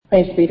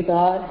Praise be to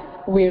God.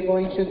 We are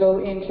going to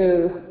go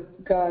into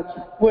God's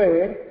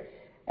Word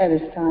at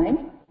this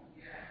time.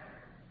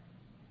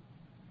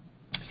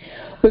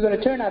 We're going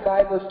to turn our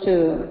Bibles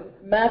to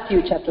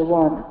Matthew chapter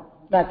 1.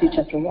 Matthew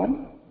chapter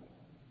 1.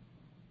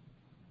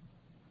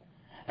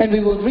 And we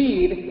will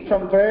read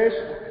from verse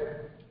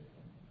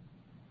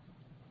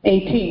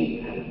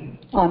 18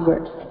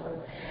 onwards.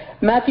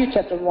 Matthew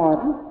chapter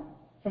 1,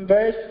 from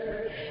verse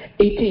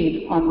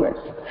 18 onwards.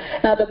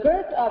 Now the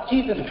birth of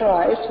Jesus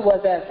Christ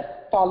was as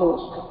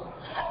follows.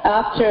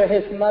 After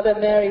his mother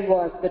Mary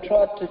was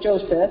betrothed to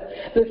Joseph,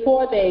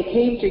 before they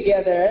came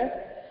together,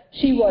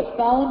 she was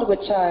found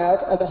with child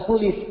of the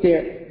Holy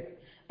Spirit.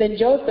 Then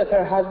Joseph,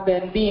 her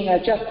husband, being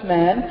a just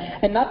man,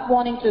 and not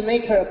wanting to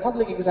make her a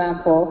public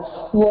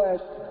example,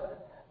 was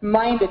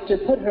minded to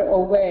put her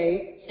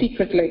away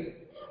secretly.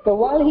 But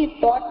while he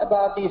thought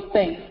about these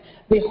things,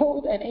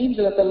 behold, an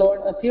angel of the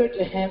Lord appeared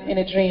to him in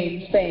a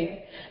dream,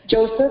 saying,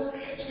 Joseph,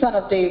 son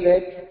of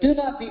David, do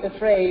not be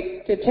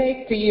afraid to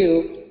take to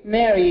you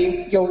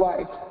Mary, your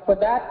wife, for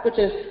that which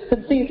is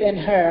conceived in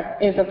her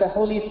is of the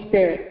Holy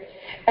Spirit.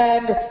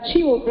 And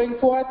she will bring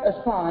forth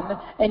a son,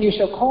 and you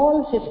shall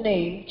call his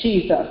name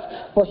Jesus,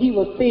 for he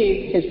will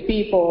save his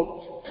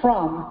people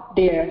from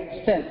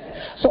their sins.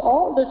 So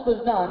all this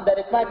was done that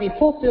it might be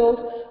fulfilled,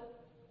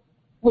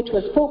 which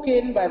was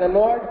spoken by the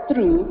Lord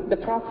through the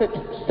prophet,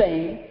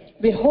 saying,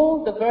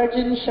 Behold, the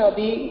virgin shall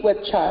be with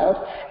child,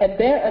 and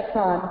bear a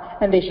son,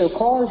 and they shall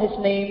call his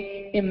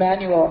name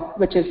Emmanuel,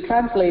 which is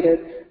translated,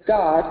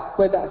 God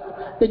with us.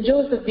 Then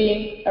Joseph,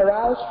 being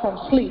aroused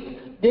from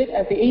sleep, did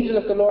as the angel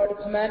of the Lord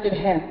commanded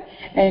him,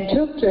 and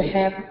took to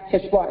him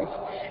his wife,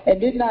 and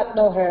did not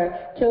know her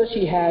till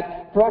she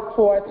had brought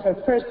forth her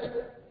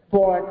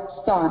firstborn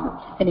son,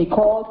 and he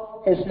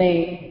called his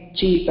name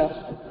Jesus.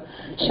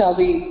 Shall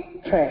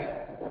we pray?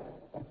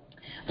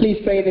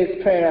 Please pray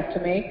this prayer after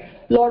me.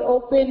 Lord,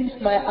 open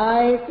my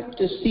eyes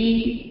to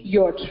see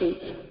your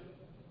truth.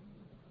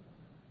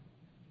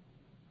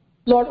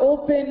 Lord,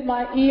 open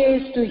my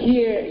ears to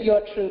hear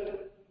your truth.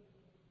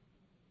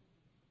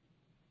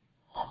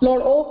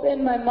 Lord,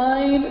 open my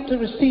mind to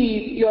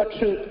receive your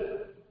truth.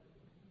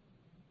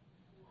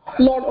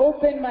 Lord,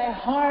 open my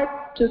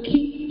heart to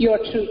keep your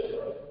truth.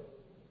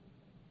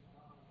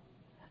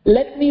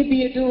 Let me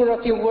be a doer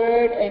of your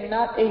word and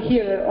not a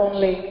hearer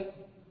only.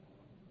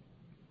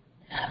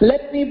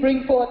 Let me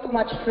bring forth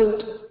much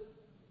fruit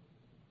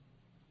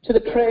to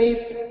the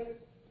praise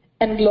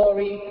and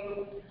glory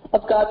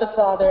of God the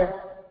Father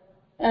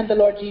and the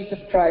Lord Jesus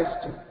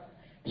Christ.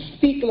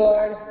 Speak,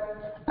 Lord.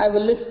 I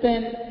will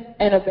listen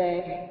and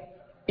obey.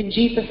 In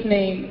Jesus'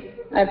 name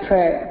I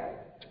pray.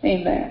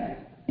 Amen.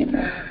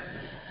 Amen.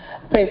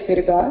 Praise be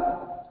to God.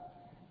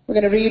 We're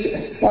going to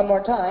read one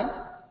more time,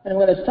 and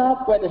we're going to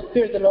stop where the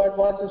Spirit of the Lord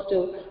wants us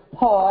to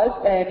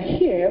pause and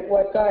hear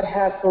what God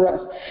has for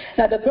us.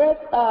 Now, the birth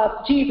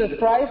of Jesus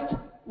Christ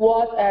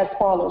was as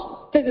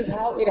follows. This is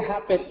how it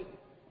happened.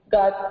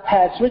 God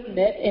has written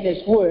it in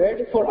His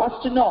Word for us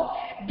to know.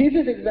 This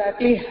is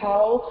exactly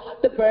how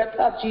the birth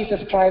of Jesus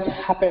Christ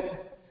happened.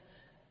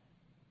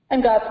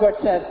 And God's Word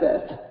says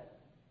this.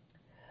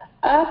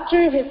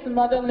 After his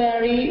mother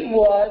Mary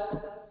was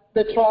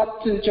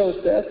betrothed to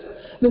Joseph,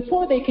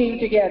 before they came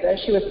together,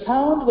 she was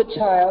found with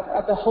child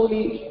of the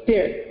Holy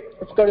Spirit.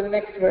 Let's go to the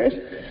next verse.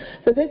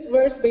 So this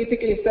verse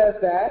basically says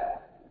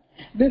that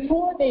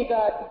before they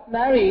got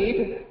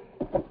married,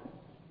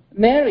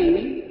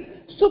 Mary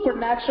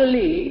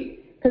supernaturally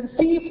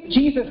conceived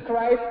Jesus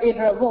Christ in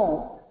her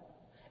womb.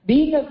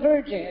 Being a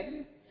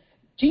virgin,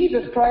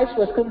 Jesus Christ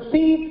was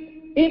conceived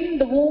in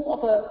the womb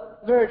of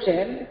a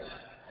virgin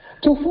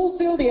to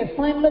fulfill the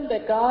assignment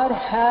that God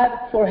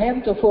had for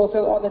him to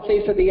fulfill on the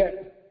face of the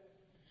earth.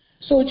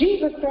 So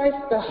Jesus Christ,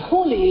 the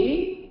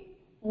Holy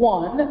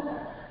One,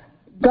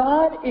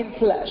 God in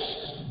flesh,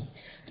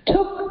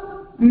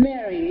 took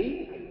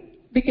Mary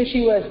because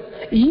she was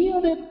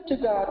yielded to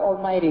God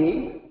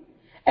Almighty,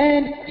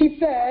 and he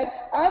said,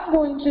 I'm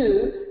going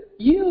to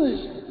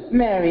use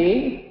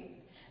Mary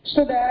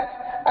so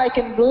that I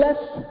can bless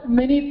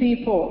many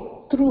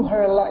people through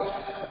her life.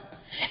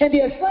 And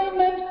the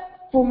assignment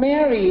for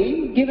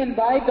Mary given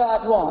by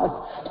God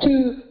was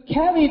to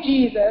carry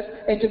Jesus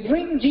and to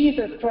bring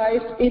Jesus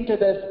Christ into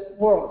this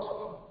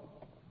world.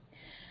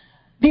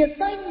 The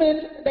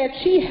assignment that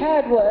she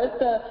had was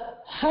the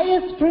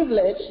highest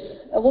privilege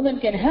a woman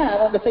can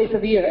have on the face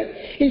of the earth,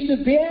 is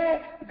to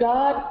bear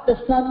God the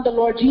Son, the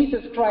Lord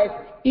Jesus Christ,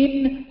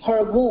 in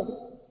her womb.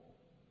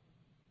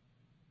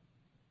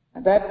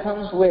 And that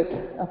comes with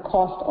a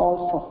cost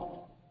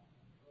also.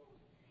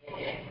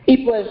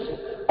 It was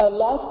a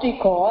lofty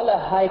call,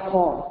 a high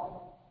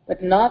call,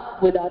 but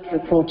not without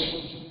reproach.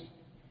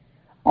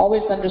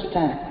 Always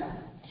understand,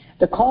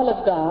 the call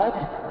of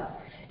God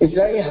is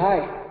very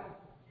high,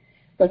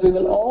 but we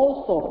will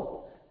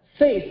also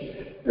face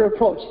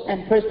reproach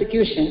and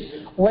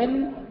persecution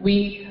when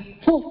we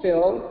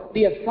fulfill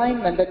the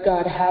assignment that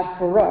God has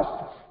for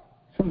us.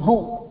 From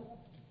whom?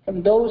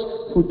 From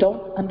those who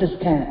don't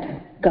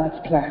understand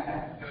God's plan.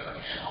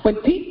 When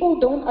people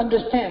don't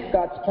understand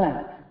God's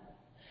plan,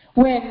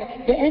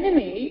 when the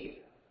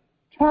enemy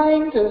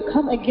trying to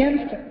come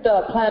against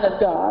the plan of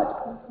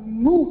God,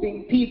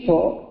 moving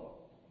people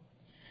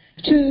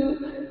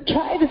to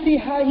try to see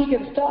how he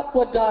can stop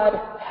what God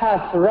has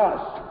for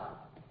us,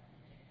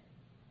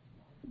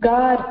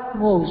 God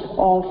moves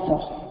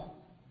also.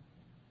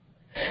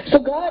 So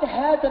God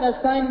has an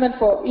assignment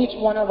for each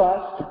one of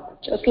us,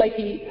 just like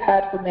he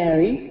had for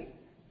Mary.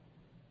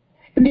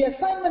 And the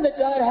assignment that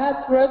God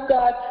has for us,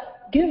 God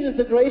gives us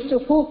the grace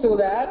to fulfill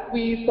that.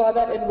 We saw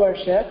that in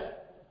worship.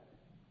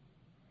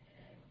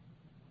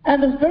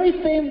 And the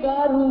very same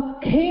God who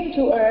came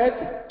to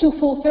earth to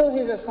fulfill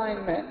his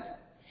assignment,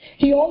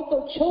 he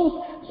also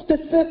chose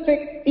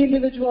specific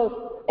individuals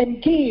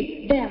and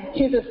gave them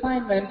his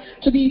assignment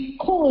to be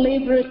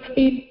co-laborers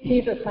in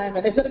his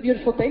assignment. Is that a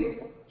beautiful thing?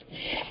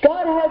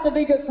 God has a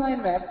big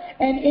assignment,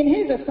 and in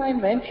his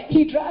assignment,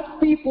 he drafts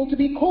people to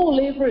be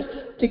co-laborers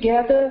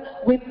together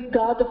with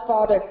God the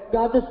Father,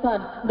 God the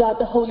Son, God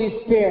the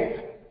Holy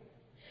Spirit,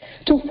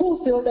 to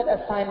fulfill that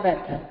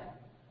assignment.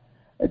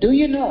 Do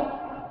you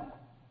know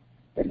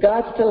that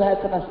God still has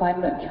an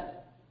assignment?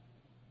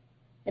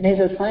 And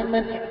his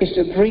assignment is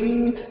to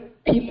bring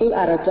people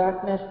out of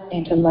darkness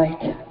into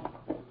light.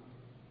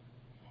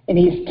 And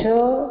he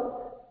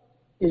still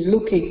is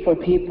looking for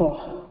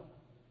people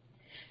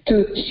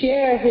to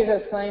share his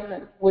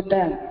assignment with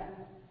them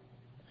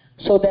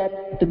so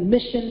that the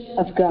mission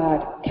of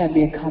God can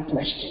be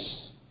accomplished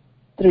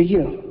through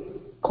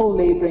you,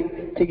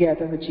 co-laboring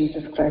together with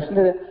Jesus Christ. Isn't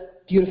that a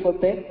beautiful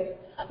thing?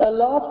 A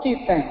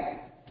lofty thing.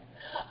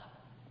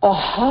 A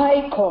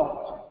high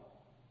call.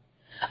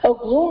 A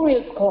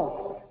glorious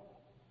call.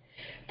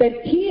 That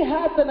he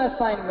has an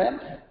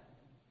assignment,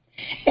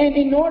 and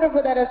in order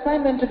for that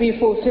assignment to be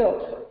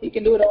fulfilled, he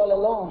can do it all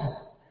alone.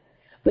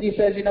 But he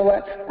says, you know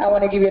what, I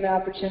want to give you an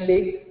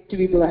opportunity to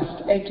be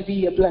blessed and to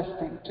be a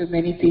blessing to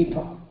many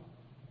people.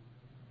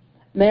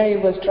 Mary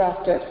was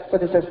drafted for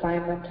this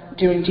assignment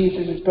during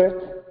Jesus'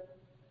 birth,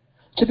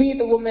 to be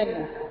the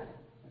woman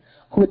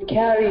who would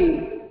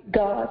carry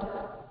God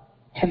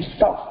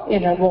himself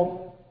in her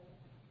womb.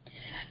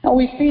 Now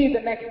we see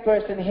the next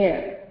person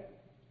here.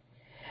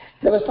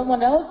 There was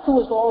someone else who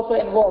was also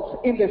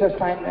involved in this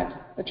assignment,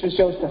 which was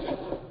Joseph.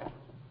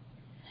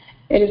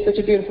 It is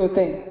such a beautiful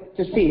thing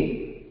to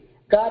see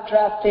God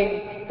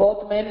drafting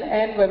both men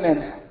and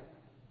women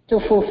to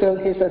fulfill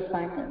his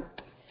assignment.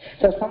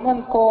 So if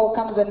someone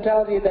comes and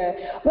tells you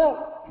that,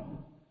 well,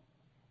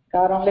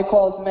 God only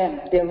calls men,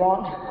 they're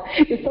wrong.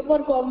 If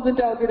someone comes and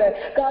tells you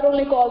that God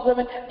only calls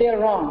women, they're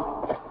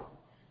wrong.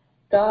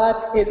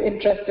 God is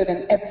interested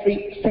in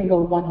every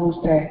single one who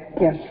says,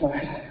 yes,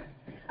 Lord,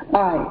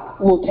 I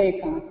will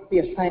take on the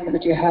assignment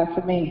that you have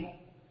for me.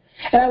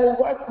 And I will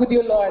work with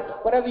you, Lord.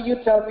 Whatever you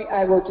tell me,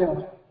 I will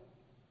do.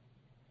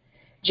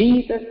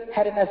 Jesus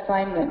had an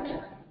assignment.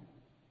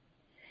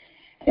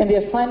 And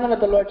the assignment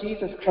of the Lord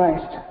Jesus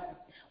Christ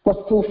was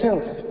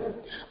fulfilled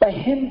by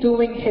him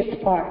doing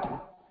his part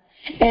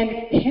and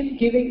him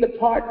giving the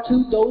part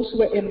to those who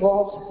were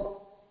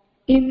involved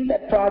in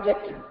that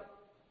project,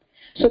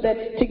 so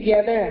that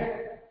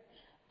together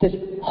this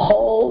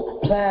whole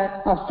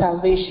plan of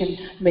salvation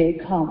may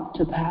come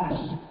to pass.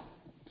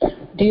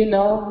 Do you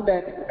know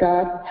that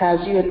God has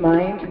you in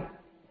mind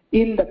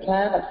in the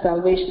plan of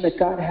salvation that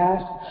God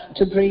has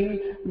to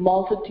bring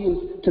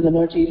multitudes to the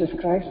Lord Jesus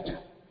Christ?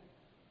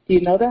 Do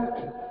you know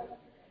that?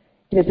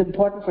 It is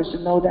important for us to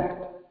know that.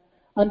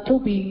 Until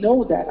we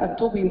know that,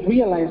 until we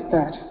realize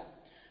that,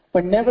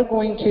 we're never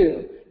going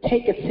to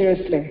take it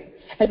seriously,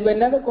 and we're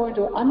never going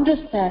to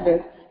understand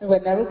it, and we're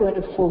never going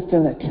to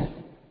fulfill it.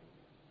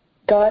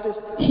 God is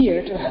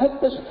here to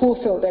help us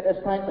fulfill that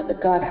assignment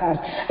that God has.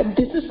 And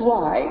this is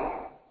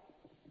why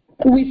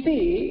we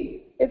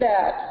see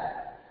that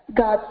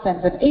God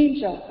sends an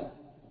angel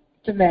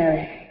to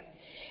Mary.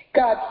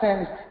 God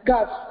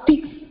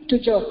speaks to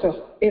Joseph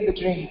in the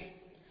dream.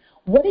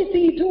 What is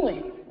he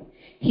doing?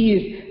 He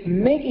is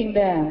making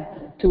them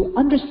to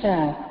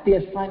understand the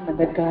assignment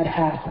that God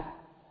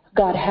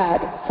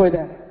had for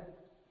them.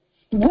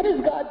 What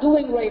is God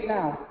doing right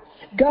now?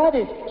 God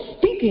is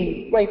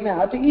speaking right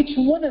now to each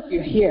one of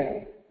you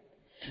here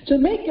to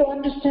make you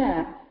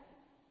understand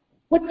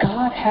what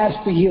God has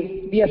for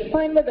you, the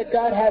assignment that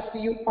God has for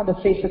you on the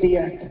face of the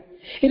earth.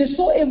 It is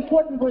so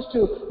important for us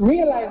to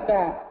realize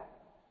that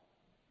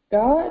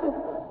God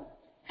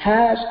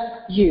has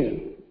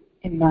you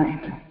in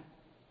mind.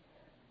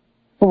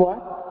 For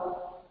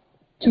what?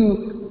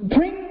 To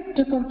bring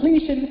to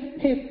completion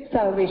his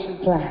salvation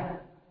plan.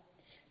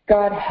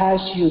 God has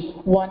you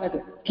one of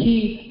the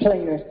key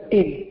players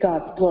in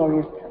God's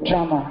glorious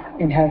drama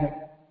in heaven.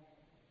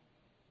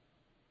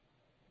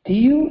 Do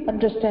you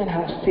understand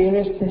how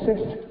serious this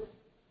is?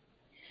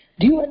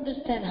 Do you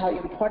understand how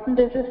important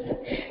this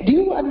is? Do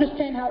you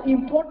understand how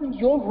important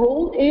your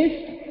role is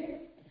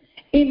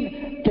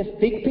in this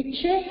big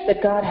picture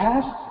that God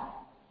has?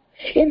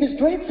 In this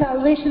great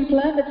salvation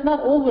plan that's not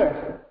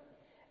over.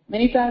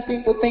 Many times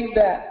people think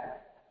that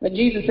when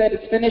Jesus said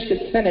it's finished,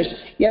 it's finished.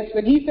 Yes,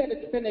 when he said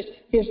it's finished,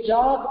 his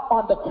job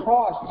on the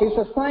cross, his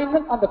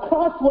assignment on the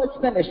cross was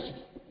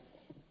finished.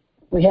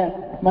 we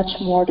have much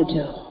more to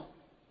do.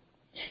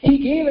 He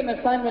gave an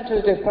assignment to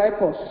his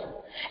disciples.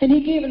 And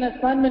he gave an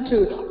assignment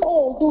to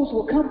all those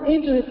who come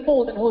into his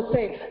fold and who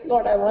say,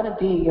 Lord, I want to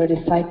be your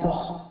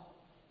disciple.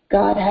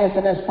 God has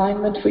an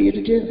assignment for you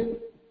to do.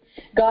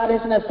 God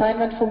has an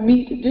assignment for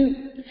me to do.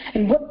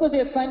 And what was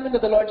the assignment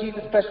of the Lord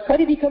Jesus Christ? Why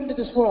did he come to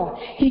this world?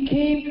 He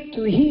came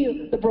to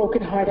heal the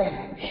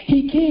brokenhearted.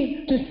 He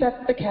came to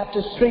set the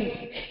captives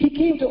free. He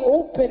came to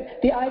open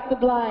the eyes of the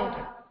blind.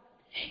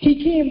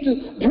 He came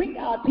to bring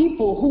out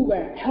people who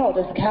were held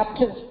as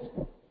captives.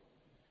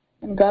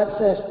 And God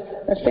says,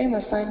 the same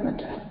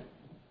assignment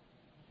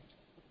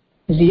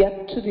is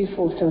yet to be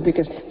fulfilled,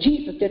 because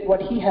Jesus did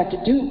what he had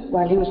to do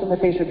while he was on the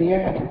face of the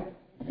earth.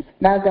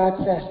 Now God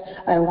says,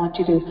 I want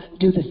you to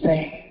do the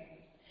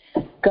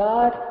same.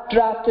 God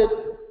drafted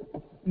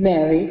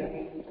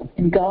Mary,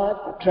 and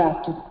God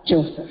drafted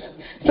Joseph.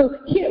 So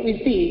here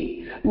we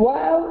see,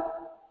 while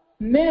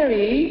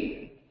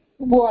Mary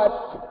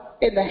was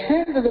in the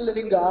hands of the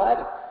living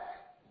God,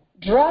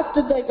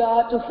 drafted by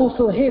God to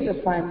fulfill his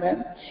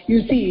assignment,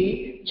 you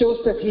see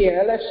Joseph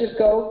here. Let's just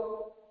go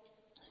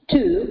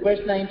to verse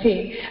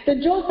 19.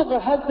 Then Joseph, her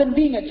husband,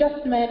 being a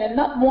just man and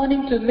not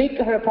wanting to make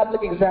her a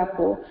public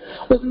example,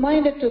 was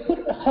minded to put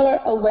her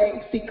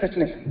away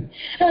secretly.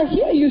 Now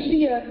here you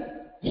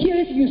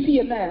see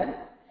a man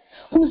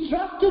who's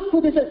drafted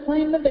for this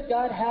assignment that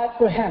God had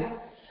for him,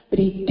 but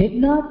he did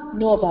not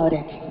know about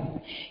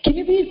it. Can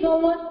you be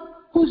someone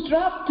who's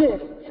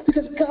drafted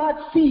because God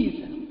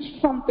sees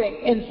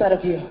something inside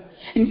of you,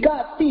 and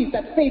God sees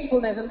that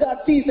faithfulness, and God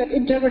sees that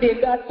integrity,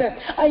 and God says,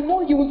 I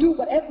know you will do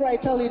whatever I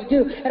tell you to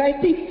do, and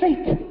I see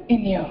faith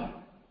in you.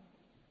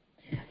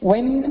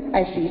 When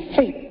I see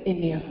faith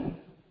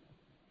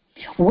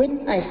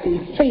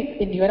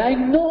in you, and I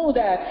know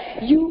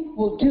that you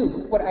will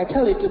do what I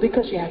tell you to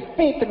because you have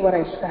faith in what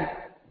I said,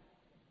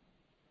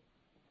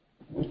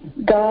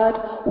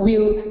 God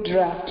will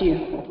draft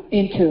you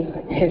into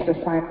his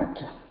assignment.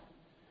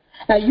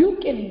 Now you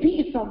can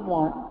be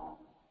someone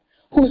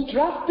who's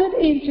drafted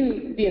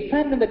into the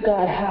assignment that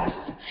God has.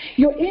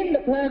 You're in the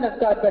plan of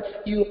God, but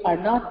you are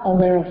not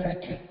aware of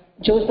it.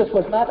 Joseph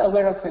was not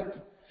aware of it.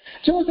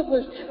 Joseph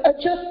was a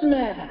just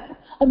man,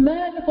 a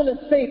man full of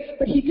faith,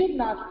 but he did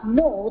not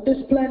know this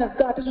plan of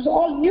God. This was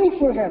all new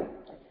for him.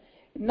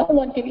 No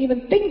one can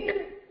even think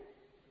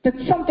that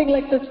something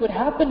like this would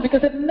happen,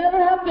 because it never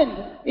happened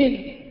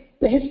in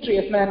the history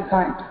of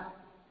mankind.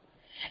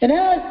 And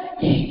as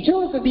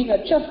Joseph, being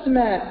a just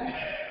man,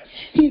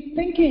 he's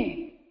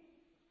thinking,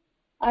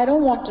 I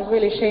don't want to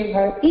really shame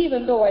her,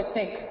 even though I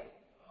think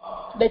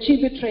that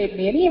she betrayed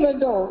me, and even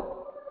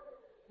though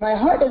my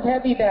heart is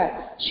heavy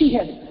that she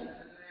has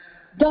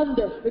done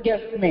this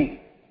against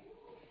me.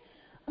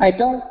 I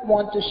don't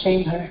want to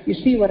shame her. You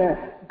see what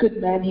a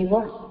good man he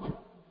was.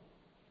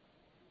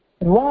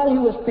 And while he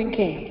was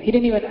thinking, he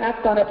didn't even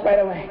act on it right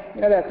away.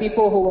 You know, there are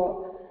people who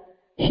will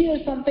hear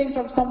something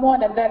from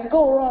someone and then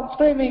go around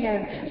screaming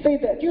and say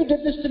that you did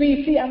this to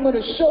me, see, I'm going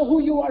to show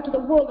who you are to the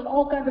world, and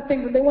all kinds of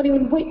things, and they won't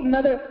even wait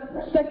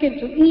another second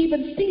to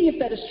even see if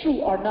that is true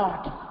or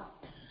not.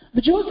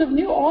 But Joseph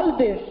knew all of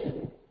this,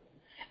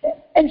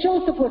 and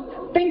Joseph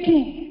was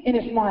thinking in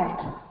his mind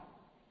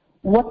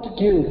what to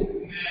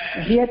do.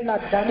 He had not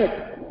done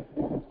it.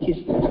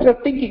 He's still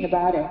thinking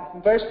about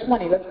it. Verse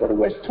 20, let's go to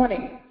verse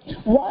 20.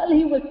 While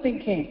he was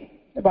thinking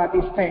about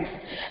these things,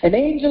 an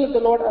angel of the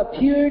Lord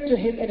appeared to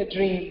him in a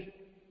dream,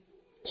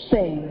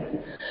 saying,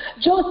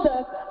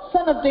 Joseph,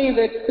 son of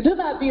David, do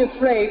not be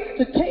afraid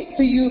to take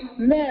to you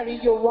Mary,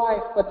 your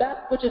wife, for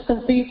that which is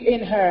conceived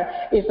in her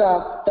is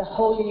of the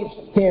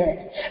Holy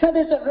Spirit. Now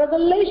there's a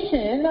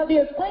revelation of the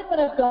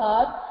assignment of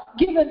God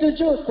given to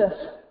Joseph,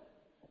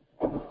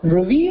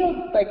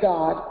 revealed by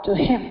God to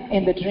him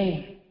in the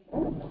dream.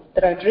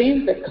 There are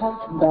dreams that come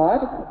from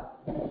God.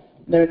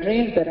 There are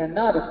dreams that are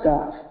not of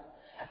God.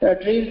 There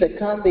are dreams that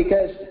come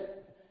because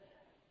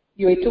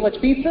you ate too much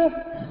pizza,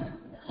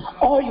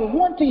 or you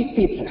want to eat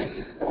pizza.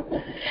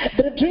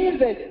 There are dreams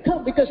that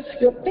come because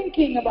you're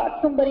thinking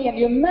about somebody and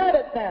you're mad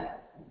at them.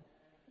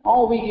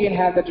 All week you can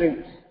have the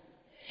dreams.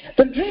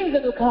 The dreams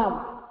that will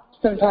come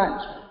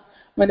sometimes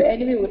when the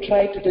enemy will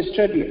try to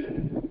disturb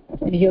you.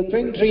 And he'll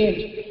bring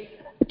dreams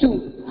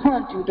to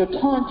haunt you, to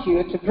taunt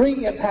you, to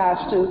bring your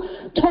past,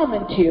 to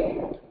torment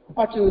you,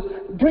 or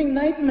to bring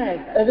nightmares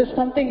as if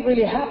something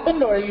really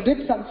happened, or you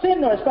did some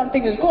sin, or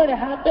something is going to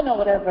happen, or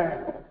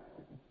whatever.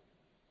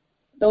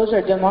 Those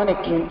are demonic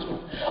dreams.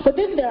 But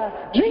then there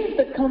are dreams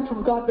that come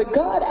from God, but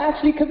God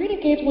actually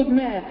communicates with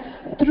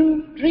man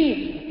through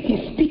dreams.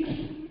 He speaks.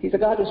 He's a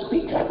God who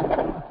speaks.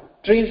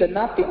 Dreams are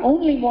not the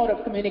only mode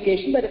of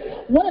communication, but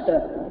it's one of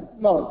the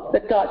modes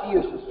that God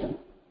uses.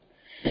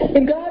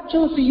 And God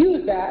chose to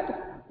use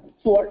that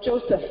for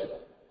Joseph.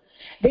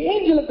 The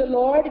angel of the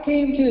Lord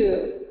came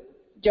to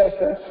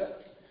Joseph,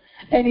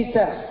 and he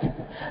says,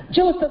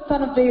 Joseph,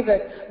 son of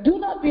David, do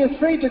not be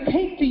afraid to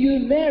take to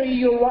you Mary,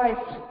 your wife,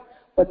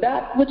 for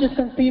that which is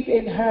conceived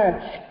in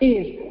her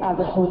is of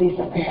the Holy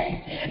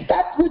Spirit.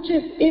 That which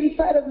is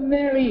inside of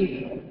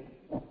Mary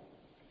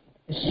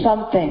is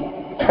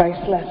something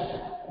priceless.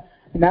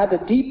 Now the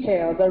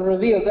details are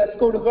revealed. Let's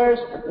go to verse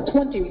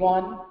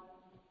 21.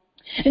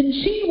 And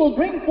she will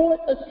bring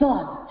forth a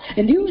son,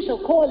 and you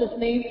shall call his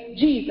name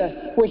Jesus,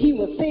 for he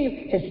will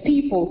save his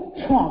people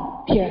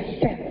from their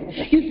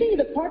sins. You see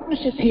the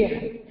partnership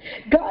here.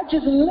 God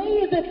just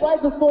lays it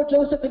right before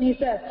Joseph, and he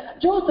says,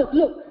 Joseph,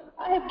 look,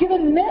 I have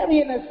given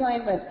Mary an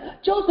assignment.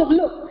 Joseph,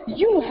 look,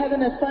 you have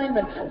an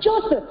assignment.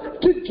 Joseph,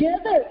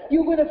 together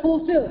you're going to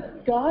fulfill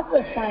God's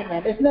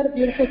assignment. Isn't that a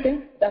beautiful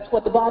thing? That's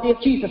what the body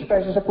of Jesus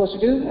Christ is supposed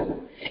to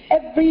do.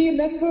 Every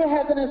member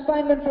has an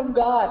assignment from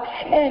God,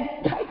 and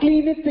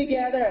tightly knit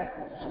together,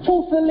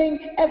 fulfilling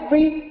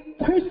every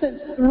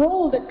person's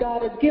role that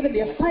God has given,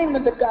 the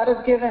assignment that God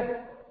has given.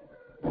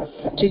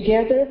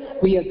 Together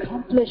we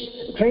accomplish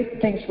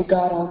great things for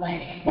God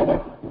Almighty.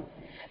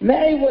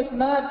 Mary was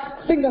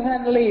not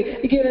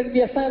single-handedly given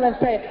the assignment and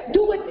say,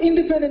 do it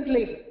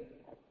independently.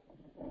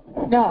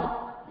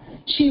 No.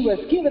 She was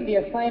given the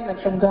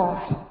assignment from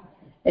God.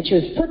 And she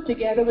was put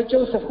together with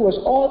Joseph, who was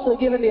also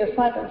given the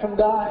assignment from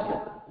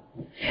God.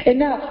 And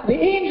now, the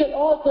angel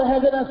also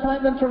has an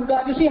assignment from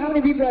God. You see how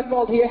many people are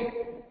involved here?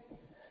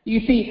 You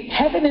see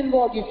heaven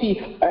involved. You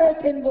see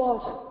earth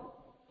involved.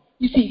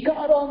 You see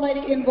God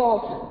Almighty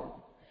involved.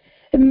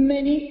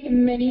 Many,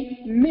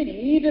 many,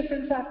 many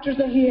different factors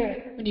are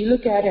here when you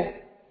look at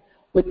it,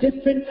 with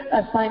different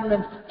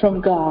assignments from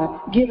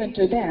God given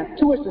to them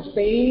towards the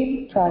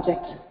same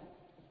project.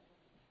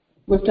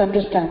 We have to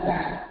understand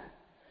that.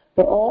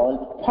 We're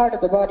all part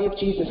of the body of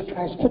Jesus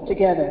Christ put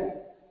together,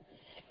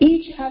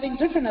 each having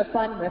different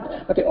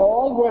assignments, but they're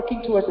all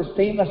working towards the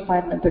same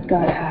assignment that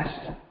God has.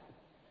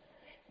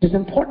 It is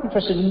important for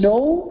us to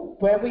know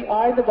where we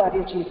are in the body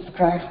of Jesus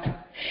Christ.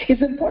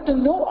 It's important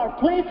to know our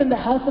place in the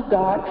house of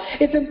God.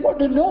 It's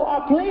important to know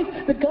our place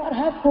that God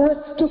has for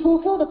us to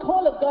fulfill the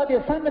call of God,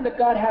 the assignment that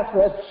God has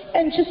for us.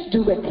 And just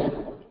do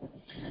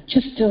it.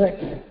 Just do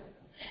it.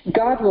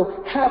 God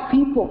will have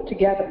people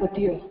together with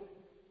you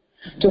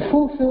to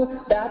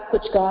fulfill that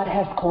which God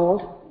has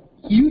called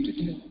you to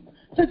do.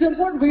 So it's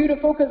important for you to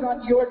focus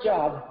on your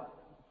job.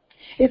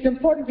 It's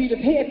important for you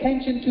to pay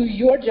attention to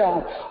your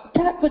job,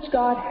 that which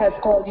God has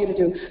called you to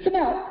do. So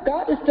now,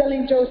 God is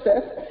telling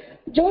Joseph,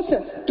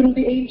 through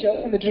the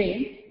angel in the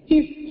dream,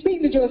 he's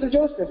speaking to Joseph,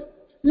 Joseph,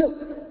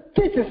 look,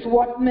 this is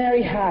what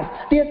Mary has.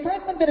 The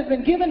assignment that has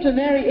been given to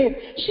Mary is,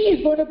 she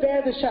is going to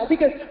bear the child.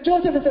 Because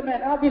Joseph is a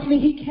man, obviously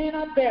he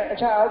cannot bear a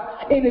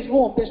child in his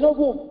womb. There's no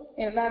womb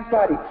in a man's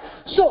body.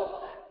 So,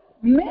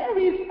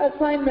 Mary's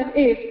assignment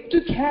is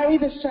to carry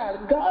this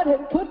child. God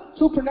had put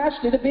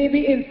supernaturally the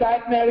baby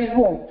inside Mary's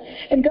womb.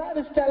 And God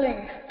is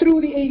telling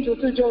through the angel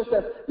to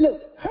Joseph,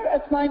 look,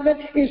 her assignment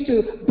is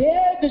to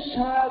bear the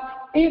child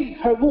in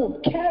her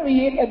womb,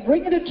 carry it and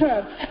bring it to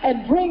term,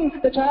 and bring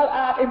the child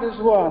out in this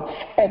world.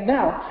 And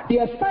now, the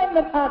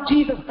assignment of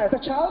Jesus Christ,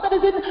 the child that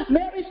is in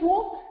Mary's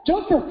womb,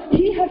 Joseph,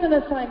 he has an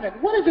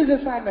assignment. What is his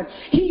assignment?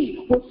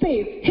 He will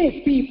save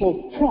his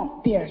people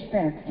from their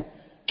sins.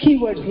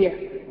 Keywords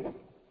here.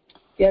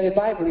 If you have a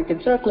Bible, you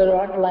can circle it or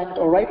underline it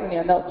or write in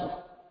your notes.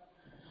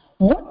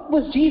 What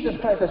was Jesus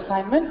Christ's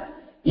assignment?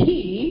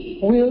 He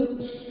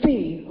will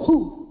save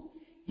who?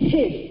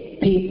 His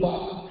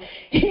people.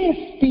 His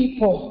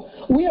people.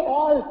 We're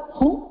all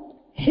who?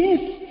 His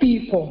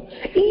people.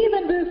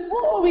 Even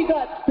before we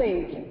got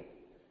saved,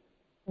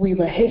 we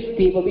were His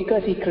people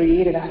because He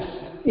created us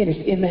in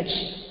His image.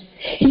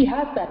 He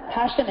has that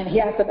passion and He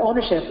has that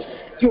ownership.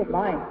 You're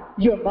mine.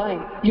 You're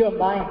mine. You're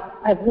mine.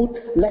 I won't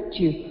let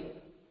you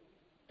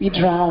be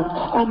drowned.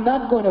 I'm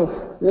not going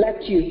to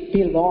let you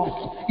be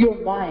lost.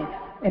 You're mine,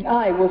 and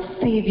I will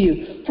save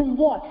you. From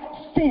what?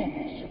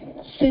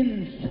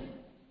 Sins.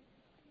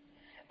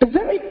 The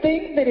very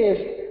thing that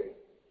is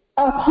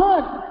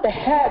upon the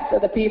heads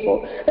of the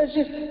people, that's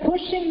just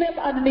pushing them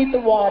underneath the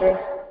water,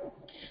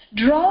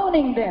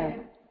 drowning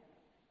them.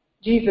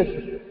 Jesus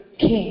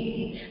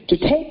came to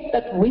take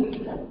that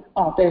weight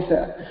off. There's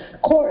a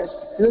chorus,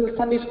 a little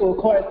Sunday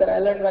school chorus that I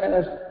learned when I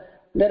was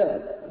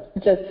little.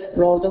 It says,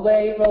 rolled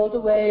away, rolled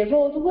away,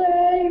 rolled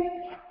away.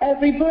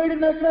 Every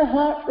burden of my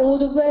heart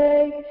rolled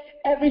away.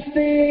 Every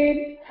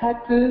sin had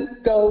to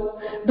go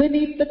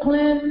beneath the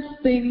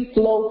cleansing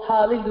flow.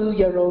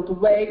 Hallelujah, rolled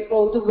away,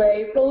 rolled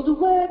away, rolled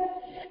away.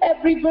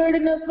 Every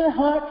burden of my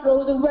heart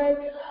rolled away.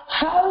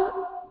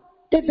 How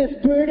did this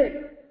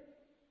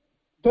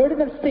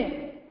burden of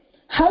sin,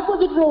 how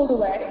was it rolled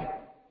away?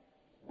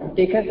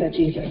 Because of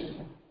Jesus.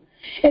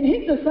 And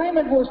His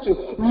assignment was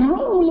to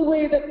roll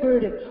away that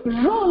burden,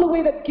 roll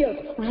away that guilt,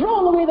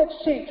 roll away that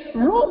shame,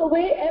 roll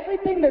away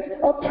everything that's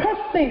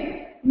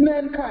oppressing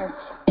mankind,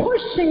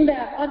 pushing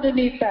them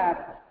underneath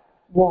that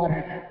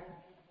water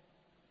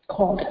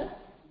called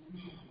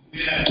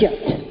guilt.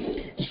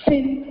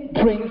 Sin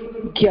brings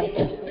guilt.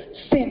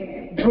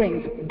 Sin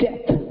brings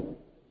death.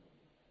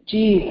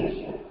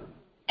 Jesus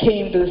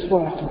came to this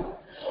world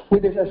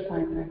with His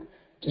assignment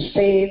to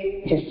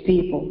save His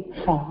people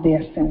from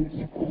their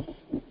sins.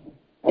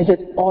 Is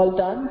it all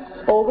done?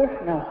 Over?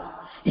 No.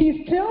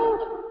 He's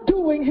still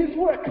doing His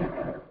work.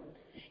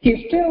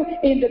 He's still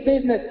in the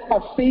business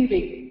of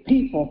saving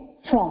people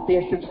from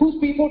their sins. Whose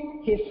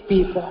people? His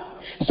people.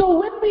 So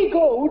when we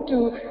go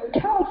to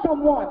tell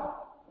someone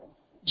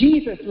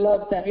Jesus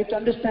loves them, you have to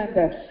understand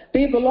that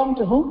they belong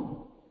to whom?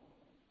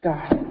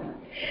 God.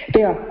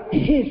 They are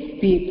His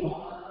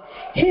people.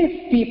 His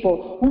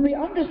people. When we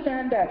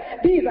understand that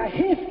these are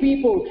His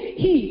people,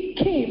 He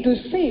came to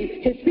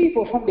save His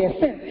people from their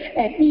sins.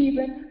 And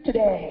even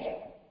today,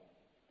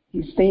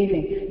 He's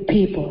saving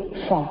people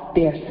from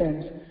their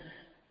sins.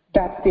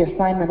 That's the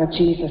assignment of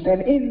Jesus.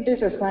 And in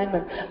this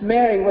assignment,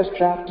 Mary was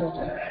drafted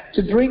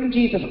to bring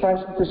Jesus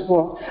Christ into this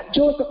world.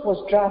 Joseph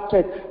was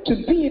drafted to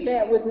be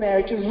there with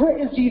Mary, to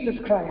raise Jesus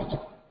Christ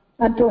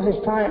until his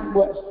time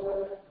was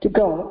to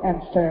go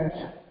and serve,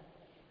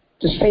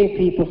 to save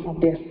people from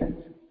their sins.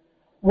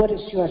 What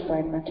is your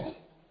assignment?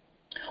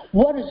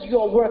 What is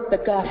your work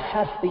that God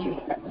has for you?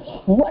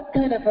 What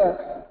kind of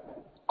a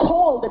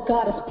call that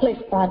God has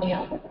placed on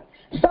you?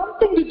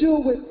 Something to do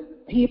with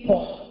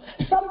people,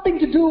 something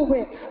to do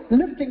with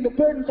lifting the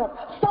burdens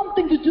up,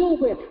 something to do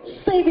with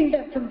saving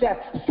them from death,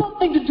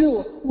 something to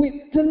do with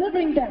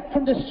delivering them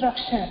from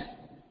destruction.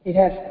 It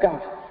has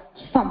got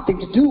something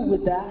to do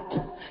with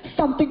that,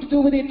 something to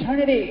do with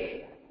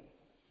eternity.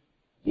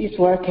 He's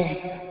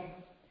working.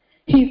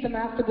 He's the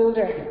master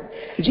builder.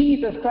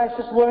 Jesus Christ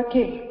is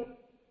working.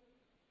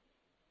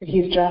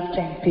 He's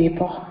drafting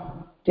people.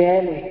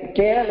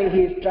 Daily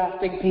He's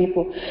drafting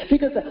people.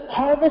 Because the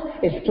harvest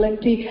is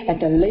plenty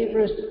and the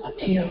laborers are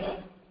few.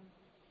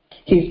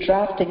 He's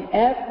drafting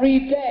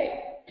every day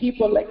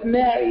people like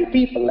Mary,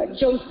 people like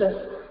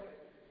Joseph,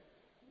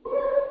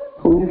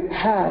 who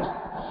have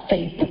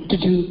faith to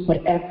do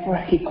whatever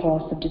He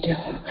calls them to do.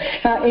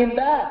 Now in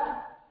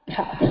that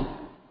path,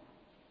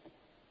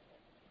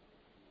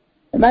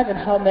 imagine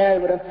how Mary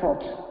would have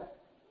felt.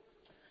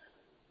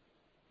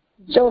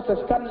 Joseph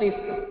suddenly,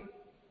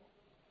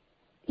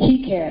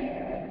 he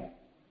can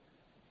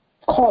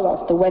call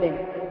off the wedding.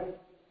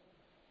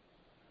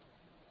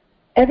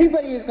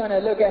 Everybody is going to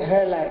look at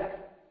her like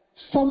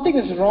something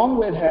is wrong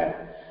with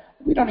her.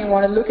 We don't even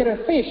want to look at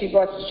her face. She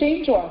brought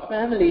shame to our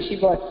family. She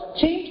brought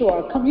shame to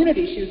our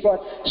community. She brought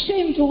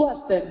shame to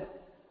us. Then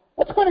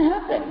what's going to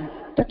happen?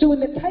 But to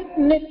in the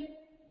tight-knit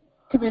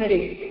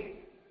community.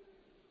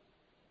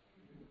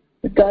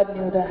 But God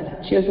knew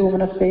that. She was a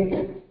woman of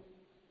faith.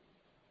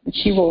 That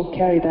she will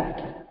carry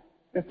that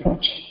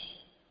reproach.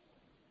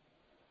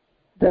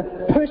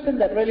 The person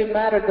that really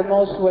mattered the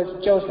most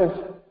was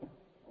Joseph.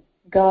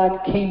 God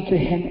came to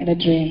him in a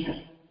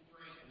dream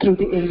through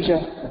the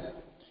angel.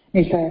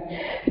 He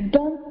said,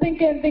 don't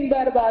think anything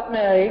bad about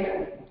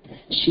Mary.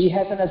 She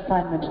has an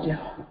assignment to do.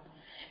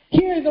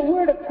 Here is a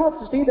word of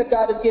prophecy that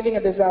God is giving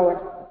at this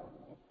hour.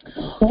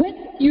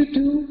 When you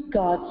do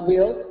God's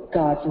will,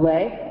 God's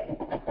way,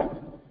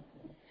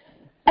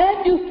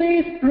 and you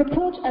face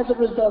reproach as a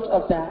result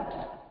of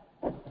that,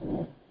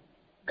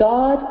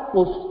 God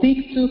will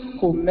speak to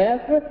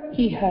whomever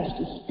He has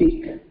to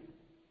speak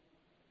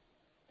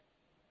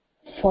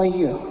for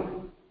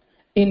you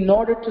in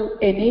order to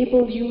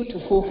enable you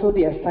to fulfill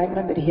the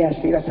assignment that He has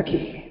for you. That's the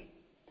key.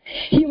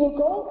 He will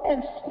go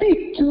and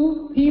speak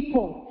to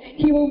people.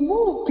 He will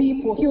move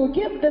people. He will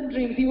give them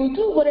dreams. He will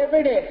do whatever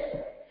it is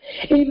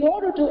in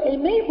order to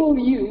enable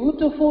you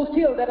to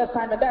fulfill that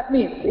assignment. That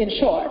means, in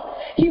short,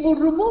 He will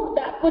remove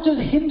that which is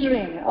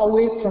hindering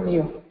away from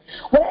you.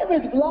 Whatever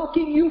is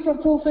blocking you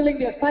from fulfilling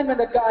the assignment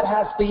that God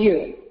has for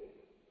you,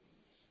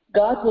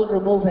 God will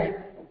remove it.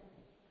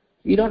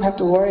 You don't have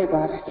to worry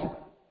about it.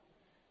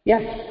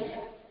 Yes,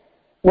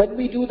 when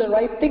we do the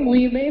right thing,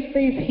 we may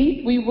face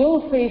heat. We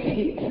will face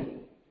heat.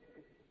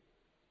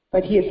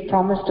 But He has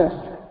promised us,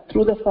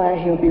 through the fire,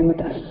 He'll be with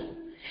us.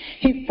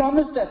 He's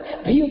promised us,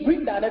 He'll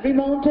bring down every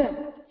mountain.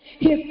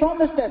 He has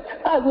promised us,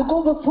 I will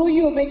go before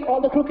you and make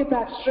all the crooked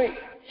paths straight.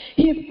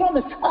 He has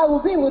promised, I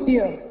will be with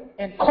you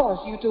and cause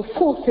you to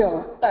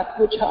fulfill that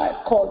which I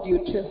have called you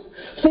to.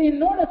 So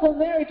in order for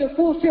Mary to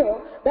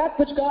fulfill that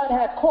which God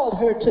had called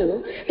her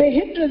to, the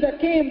hindrance that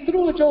came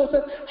through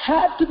Joseph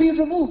had to be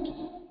removed.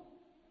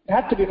 It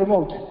had to be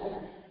removed.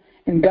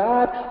 And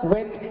God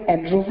went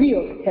and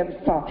revealed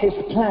Himself, His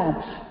plan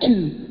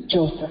to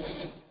Joseph.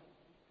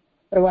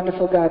 What a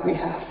wonderful God we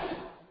have.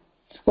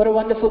 What a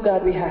wonderful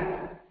God we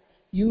have.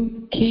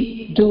 You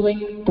keep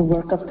doing the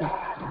work of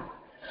God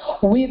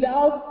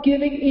without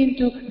giving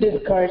into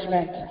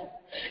discouragement.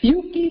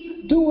 You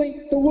keep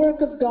doing the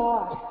work of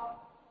God.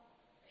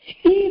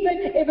 Even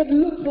if it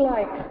looks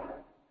like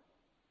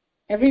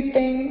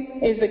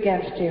everything is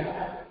against you.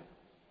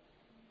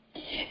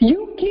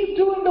 You keep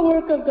doing the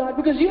work of God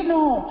because you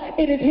know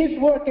it is His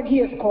work and He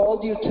has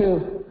called you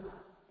to.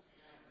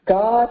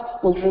 God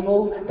will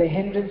remove the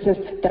hindrances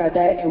that are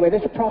there anyway.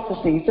 There's a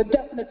prophecy. It's a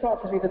definite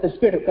prophecy that the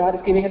Spirit of God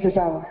is giving at this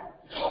hour.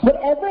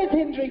 Whatever is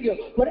hindering you,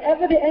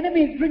 whatever the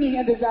enemy is bringing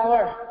at this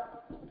hour,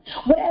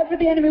 whatever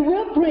the enemy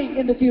will bring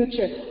in the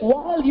future,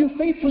 while you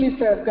faithfully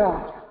serve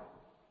God,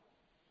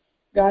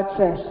 God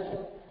says,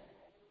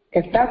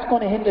 if that's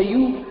going to hinder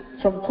you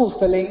from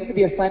fulfilling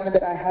the assignment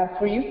that I have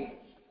for you,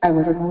 I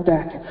will remove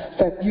that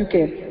so that you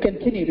can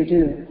continue to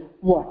do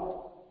what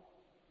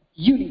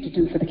you need to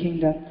do for the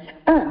kingdom.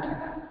 And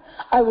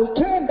I will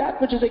turn that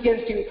which is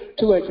against you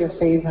towards your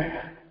favor.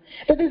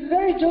 But this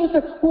very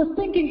Joseph who was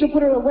thinking to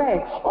put her away,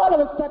 all of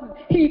a sudden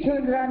he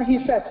turns around and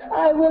he says,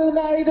 I will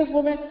marry this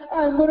woman,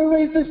 I'm going to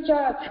raise this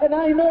child, and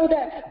I know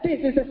that this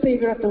is the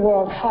Savior of the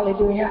world.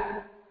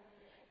 Hallelujah.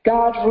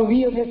 God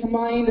revealed his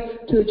mind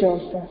to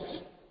Joseph.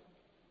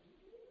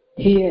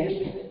 He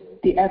is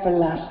the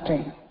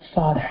everlasting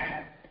Father.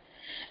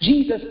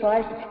 Jesus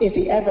Christ is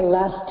the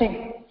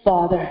everlasting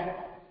Father.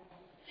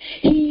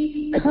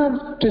 He comes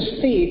to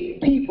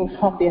save people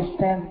from their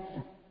sins.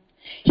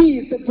 He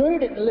is the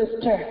burden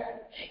lifter.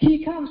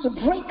 He comes to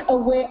break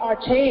away our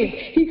chains.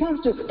 He comes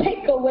to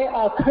take away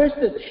our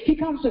curses. He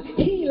comes to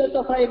heal us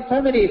of our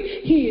infirmities.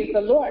 He is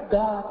the Lord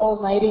God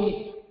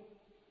Almighty.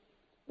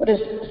 What is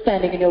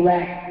standing in your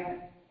way?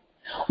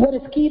 What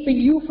is keeping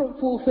you from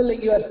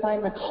fulfilling your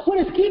assignment? What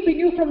is keeping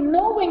you from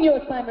knowing your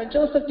assignment?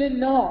 Joseph didn't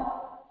know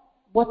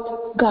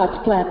what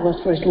God's plan was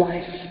for his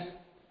life.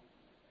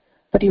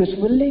 But he was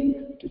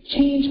willing to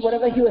change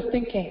whatever he was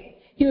thinking.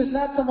 He was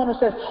not someone who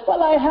says,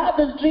 well, I have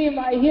this dream,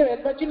 I hear it,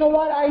 but you know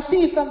what, I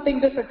see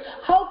something different.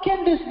 How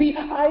can this be?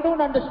 I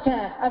don't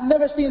understand. I've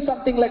never seen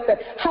something like that.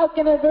 How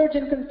can a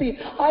virgin conceive?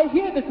 I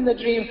hear this in the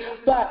dream,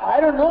 but I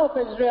don't know if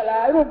it's real.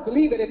 I don't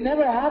believe it. It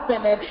never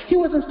happened. And he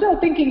was still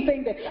thinking,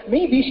 saying that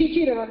maybe she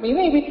cheated on me.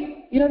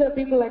 Maybe, you know, there are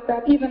people like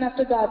that. Even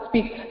after God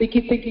speaks, they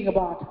keep thinking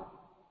about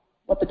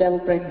what the devil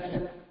brings.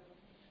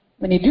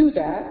 When you do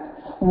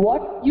that,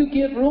 what you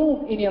give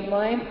room in your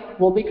mind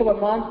will become a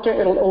monster.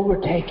 It'll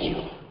overtake you.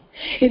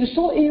 It is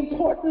so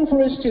important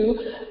for us to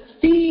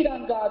feed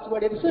on God's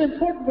Word. It is so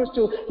important for us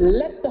to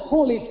let the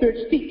Holy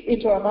Spirit speak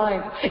into our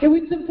minds. It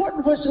is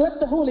important for us to let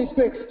the Holy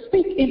Spirit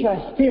speak into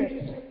our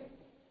spirits.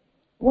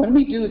 When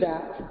we do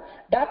that,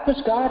 that which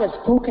God has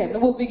spoken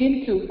will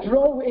begin to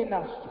grow in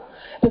us.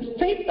 The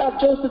faith of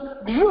Joseph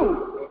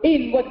grew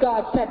in what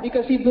God said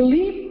because he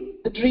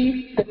believed the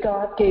dream that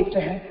God gave to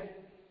him.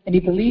 And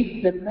he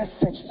believed the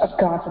message of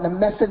God and the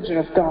messenger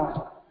of God.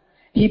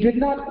 He did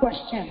not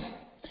question.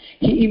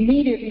 He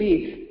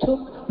immediately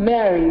took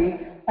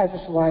Mary as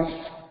his wife.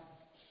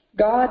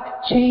 God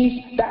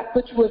changed that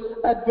which was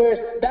adverse,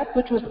 that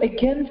which was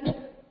against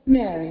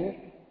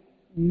Mary,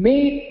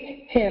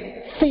 made him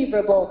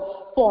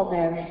favorable for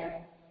Mary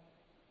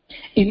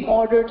in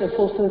order to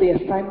fulfill the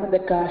assignment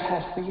that God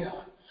has for you.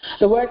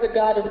 The word that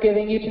God is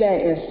giving you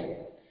today is,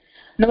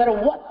 no matter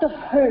what the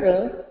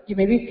hurdle you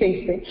may be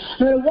facing,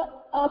 no matter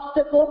what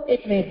obstacle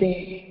it may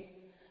be,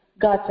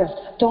 God says,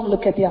 don't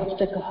look at the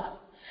obstacle.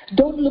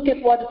 Don't look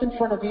at what is in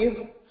front of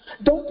you.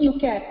 Don't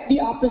look at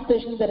the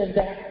opposition that is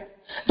there.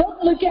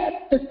 Don't look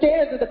at the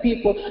stares of the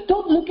people.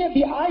 Don't look at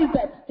the eyes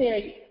that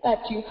stare at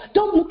you.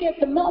 Don't look at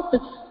the mouth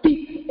that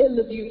speaks ill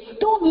of you.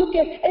 Don't look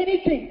at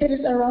anything that is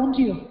around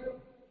you.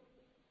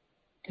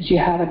 Because you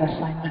have an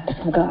assignment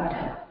from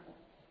God.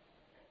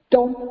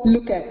 Don't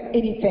look at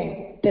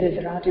anything that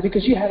is around you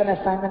because you have an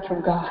assignment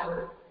from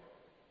God.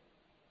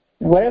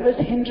 Whatever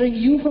is hindering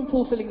you from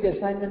fulfilling the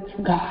assignment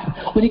from God,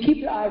 when you keep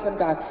your eyes on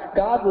God,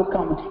 God will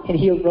come and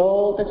He'll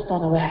roll that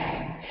stone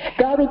away.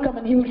 God will come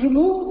and He will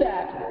remove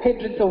that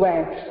hindrance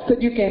away so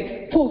that you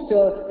can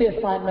fulfill the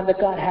assignment that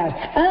God has.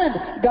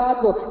 And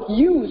God will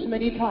use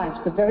many times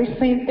the very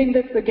same thing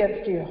that's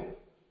against you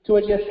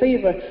towards your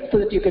favor so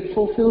that you can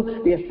fulfill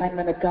the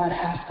assignment that God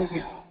has for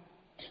you.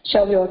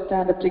 Shall we all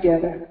stand up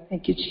together?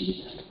 Thank you,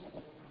 Jesus.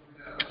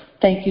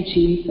 Thank you,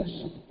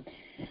 Jesus.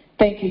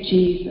 Thank you,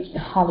 Jesus.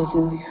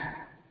 Hallelujah.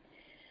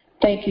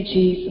 Thank you,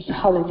 Jesus.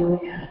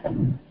 Hallelujah.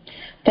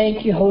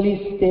 Thank you,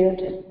 Holy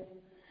Spirit.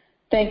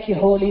 Thank you,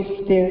 Holy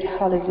Spirit.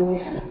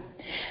 Hallelujah.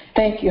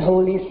 Thank you,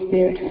 Holy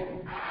Spirit.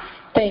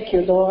 Thank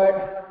you, Lord.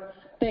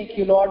 Thank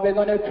you, Lord. We're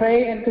going to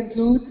pray and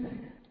conclude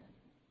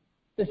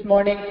this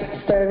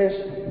morning's service.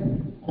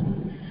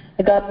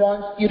 God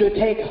wants you to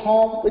take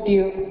home with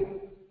you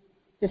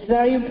this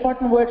very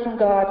important word from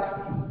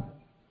God.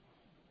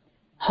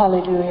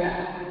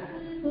 Hallelujah.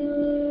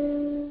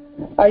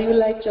 Are you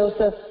like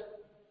Joseph?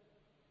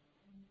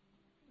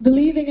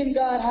 Believing in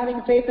God,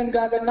 having faith in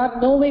God, but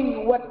not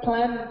knowing what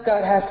plan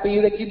God has for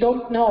you, that you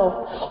don't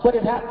know what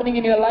is happening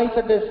in your life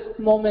at this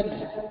moment,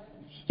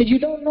 that you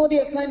don't know the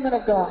assignment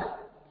of God.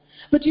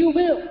 But you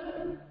will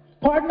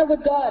partner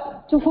with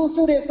God to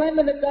fulfill the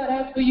assignment that God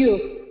has for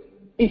you,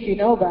 if you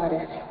know about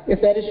it,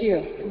 if that is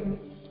you.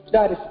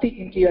 God is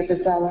speaking to you at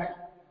this hour.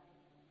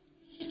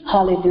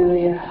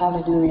 Hallelujah,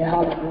 hallelujah,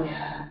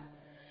 hallelujah.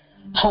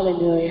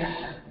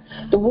 Hallelujah.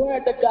 The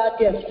word that God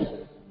gives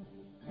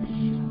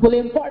will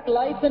impart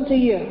life into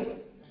you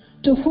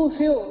to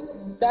fulfill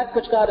that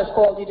which God has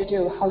called you to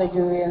do.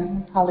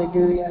 Hallelujah.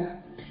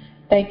 Hallelujah.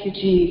 Thank you,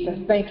 Jesus.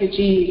 Thank you,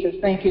 Jesus.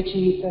 Thank you,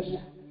 Jesus.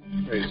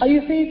 Are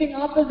you facing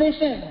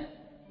opposition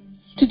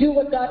to do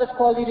what God has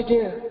called you to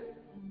do?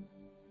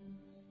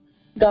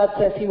 God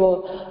says He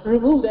will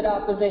remove that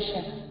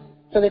opposition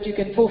so that you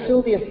can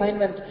fulfill the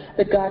assignment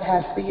that God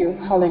has for you.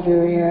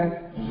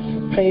 Hallelujah.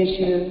 Praise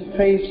you,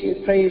 praise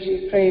you, praise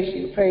you, praise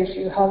you, praise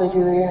you.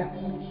 Hallelujah.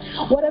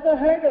 Whatever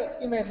hurdle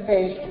you may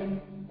face,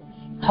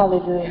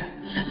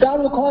 hallelujah.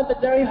 God will cause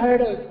that very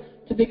hurdle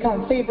to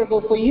become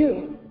favorable for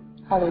you.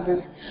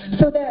 Hallelujah.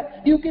 So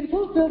that you can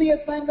fulfill the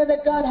assignment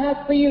that God has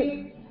for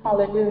you.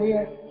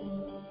 Hallelujah.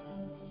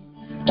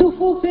 To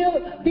fulfill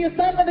the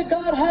assignment that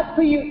God has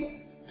for you.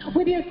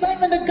 With the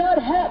assignment that God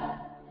has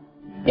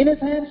in His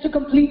hands to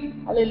complete.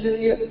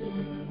 Hallelujah.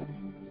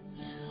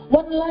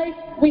 One life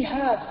we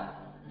have.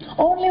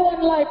 Only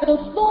one life.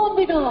 It'll soon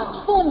be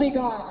gone. Soon be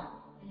gone.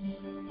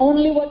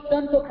 Only what's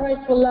done for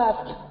Christ will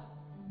last.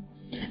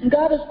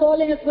 God is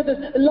calling us with this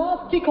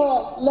lofty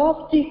call.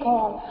 Lofty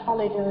call.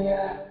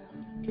 Hallelujah.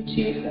 Thank you,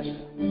 Jesus.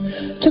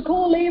 To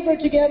co-labor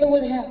together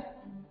with Him.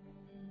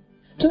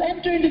 To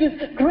enter into this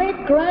great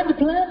grand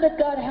plan that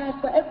God has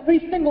for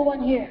every single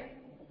one here.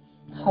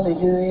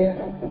 Hallelujah.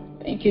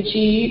 Thank you,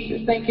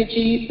 Jesus. Thank you,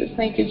 Jesus.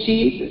 Thank you,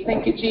 Jesus.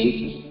 Thank you,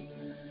 Jesus.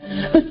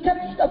 The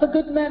steps of a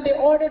good man, they're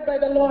ordered by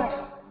the Lord.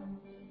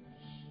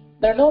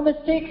 There are no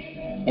mistakes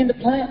in the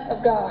plan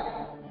of God.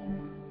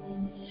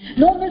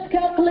 No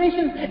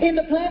miscalculations in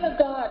the plan of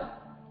God.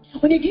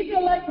 When you give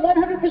your life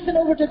 100%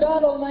 over to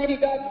God Almighty,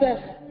 God says,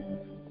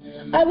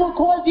 I will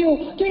cause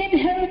you to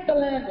inherit the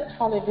land.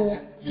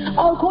 Hallelujah.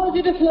 I'll cause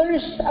you to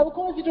flourish. I will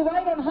cause you to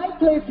ride on high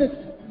places.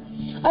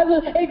 I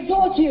will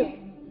exalt you.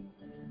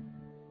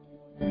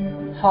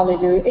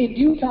 Hallelujah. In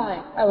due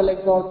time, I will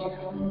exalt you.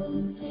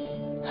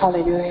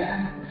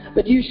 Hallelujah.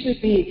 But you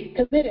should be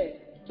committed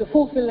to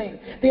fulfilling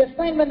the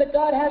assignment that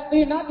God has for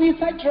you, not be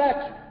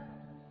sidetracked.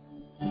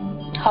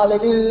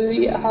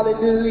 Hallelujah,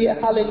 hallelujah,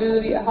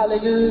 hallelujah,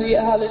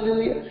 hallelujah,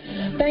 hallelujah.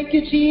 Thank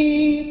you,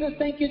 Jesus.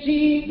 Thank you,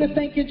 Jesus.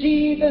 Thank you,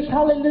 Jesus.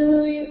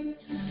 Hallelujah.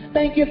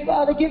 Thank you,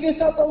 Father. Give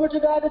yourself over to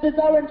God at this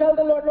hour and tell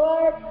the Lord,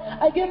 Lord,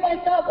 I give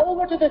myself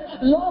over to this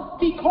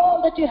lofty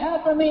call that you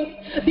have for me,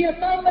 the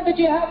assignment that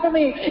you have for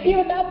me,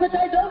 even that which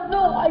I don't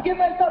know. I give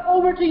myself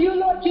over to you,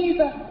 Lord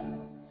Jesus.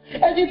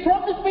 As you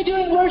promised me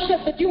during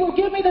worship that you will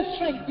give me the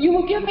strength, you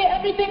will give me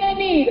everything I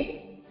need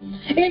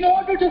in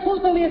order to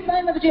fulfill the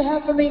assignment that you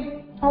have for me.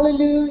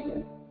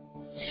 Hallelujah.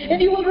 And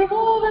you will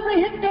remove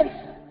every hindrance.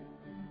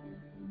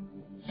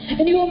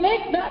 And you will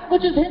make that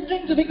which is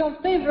hindering to become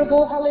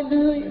favorable.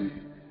 Hallelujah.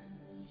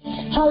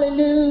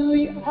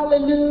 Hallelujah.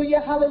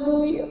 Hallelujah.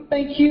 Hallelujah.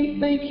 Thank you.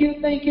 Thank you.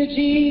 Thank you,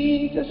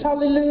 Jesus.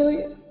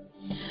 Hallelujah.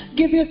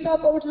 Give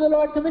yourself over to the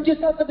Lord. Commit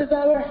yourself at this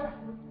hour.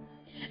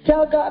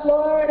 Tell God,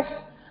 Lord,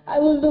 I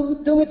will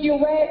do it your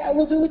way. I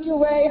will do it your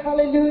way.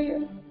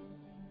 Hallelujah.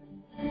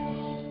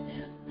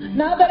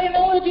 Now that I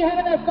know that you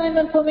have an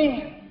assignment for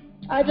me,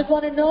 I just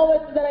want to know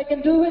it so that I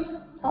can do it.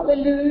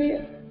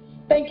 Hallelujah.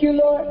 Thank you,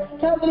 Lord.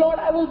 Tell the Lord,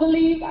 I will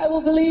believe, I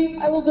will believe,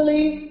 I will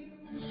believe.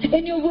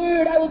 In your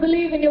word, I will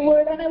believe in your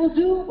word, and I will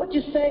do what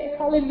you say.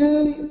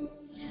 Hallelujah.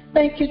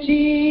 Thank you,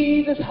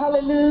 Jesus.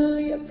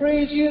 Hallelujah.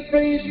 Praise you,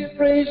 praise you,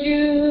 praise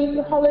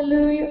you.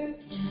 Hallelujah.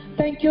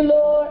 Thank you,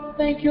 Lord.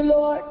 Thank you,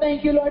 Lord.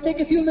 Thank you, Lord. Take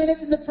a few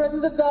minutes in the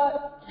presence of God.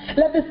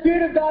 Let the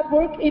Spirit of God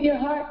work in your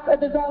heart at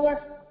this hour.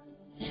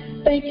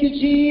 Thank you,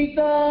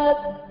 Jesus.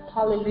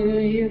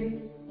 Hallelujah.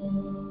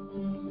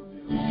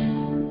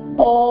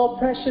 Oh,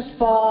 precious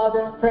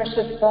Father,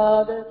 precious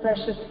Father,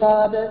 precious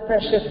Father,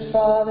 precious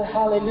Father.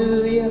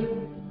 Hallelujah.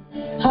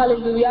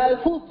 Hallelujah. I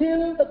will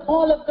fulfill the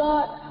call of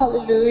God.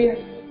 Hallelujah.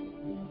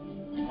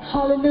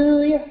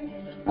 Hallelujah.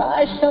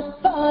 I shall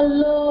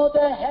follow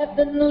the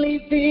heavenly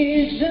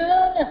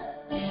vision.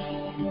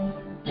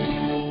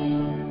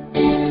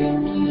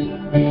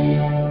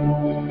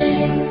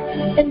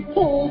 And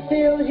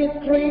fulfill His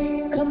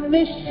great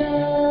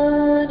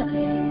commission.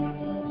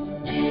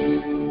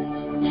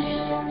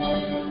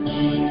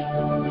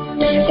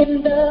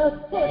 In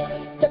the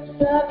footsteps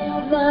of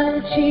my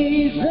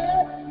Jesus,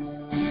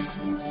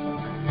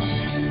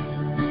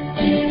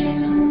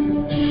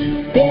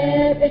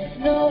 there is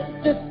no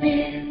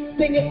defeat.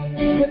 Sing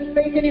it with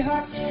faith in your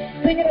heart.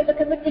 Sing it as a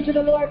commitment to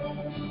the Lord.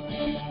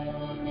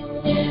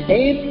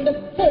 In the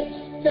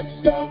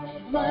footsteps of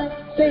my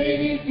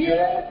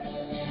Savior,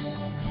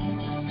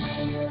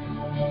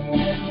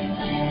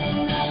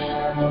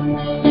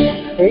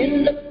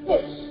 in the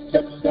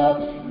footsteps of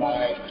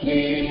my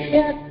King.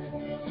 Yes.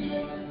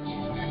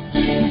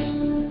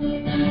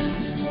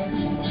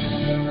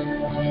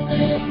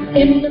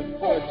 In the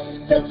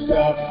footsteps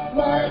of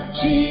my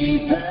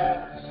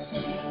Jesus,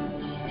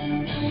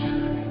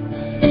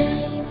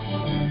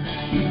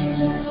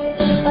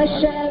 I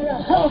shall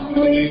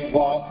humbly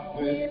walk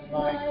with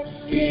my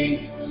King.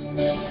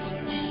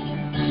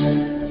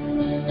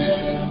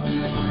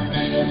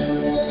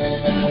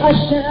 I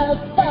shall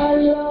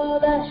follow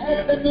the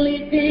heavenly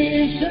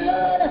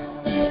vision.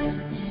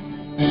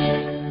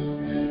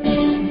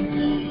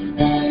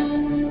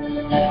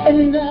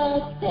 And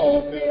I'll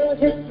fulfill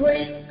His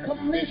great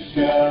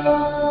commission.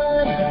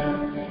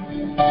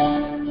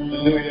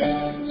 Hallelujah.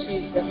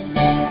 Jesus.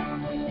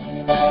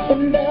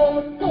 In the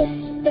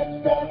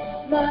footsteps of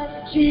my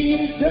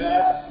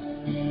Jesus,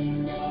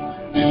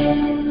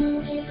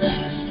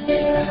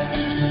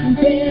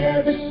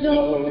 there is no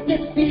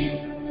defeat.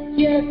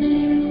 Yes,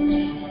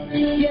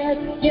 yes,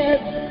 yes.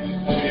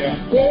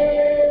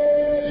 There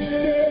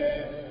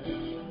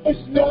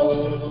is no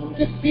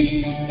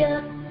defeat.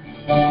 Yes.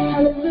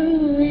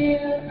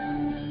 Hallelujah.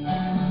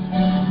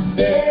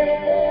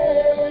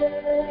 There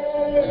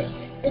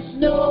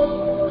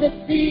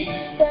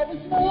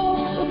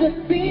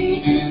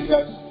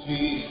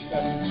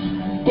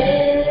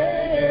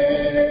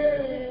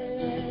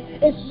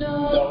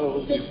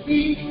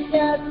defeat,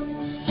 yes.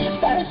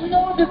 There is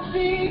no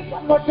defeat.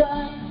 One more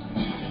time.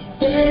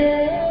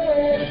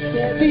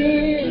 There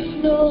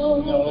is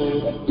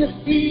no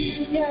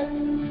defeat, yes.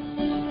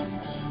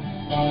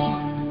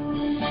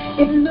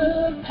 In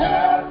the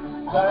path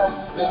of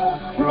the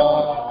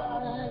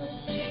cross,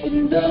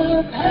 in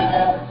the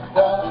path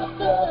of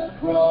the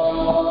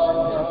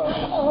cross,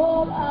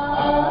 oh, I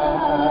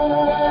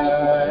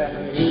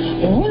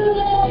will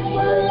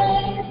never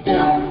lay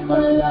down my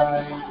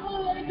life. I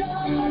will lay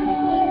down my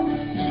life.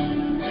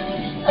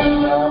 I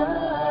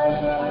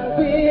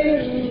will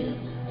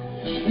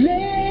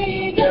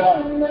lay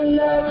down my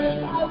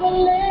life. I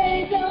will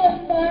lay down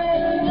my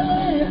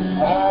life.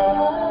 I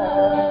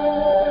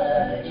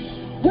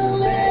will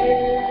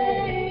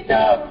lay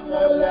down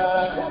my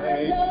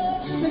life.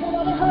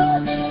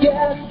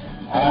 Yes,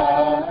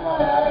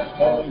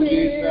 Oh,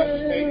 Jesus,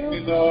 thank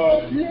you,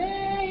 Lord.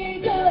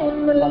 lay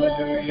down my life.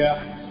 Hallelujah.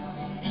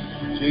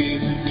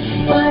 Jesus.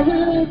 I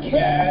will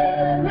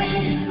carry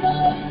the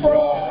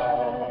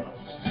cross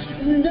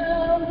and the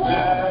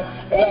world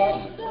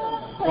is the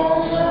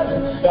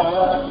presence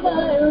of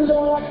my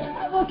Lord. I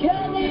will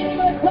carry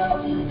my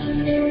cross.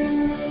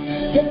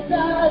 Yes,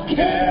 I'll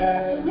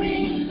carry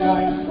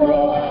my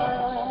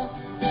cross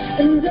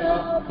and the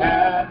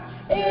path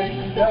is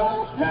the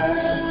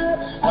path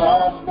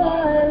of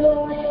my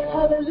Lord.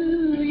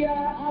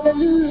 Hallelujah,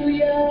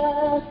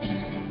 hallelujah.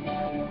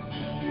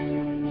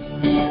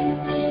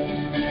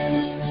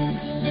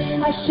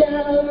 I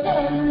shall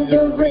run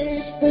the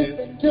race with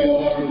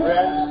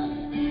endurance,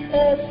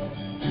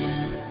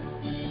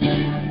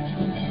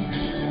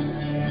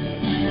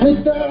 with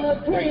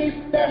the grace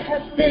that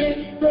has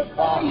been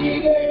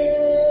provided.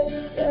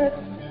 Yes.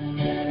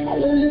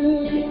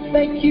 Hallelujah,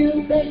 thank you,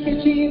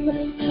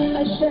 Jesus.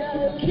 I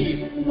shall keep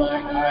my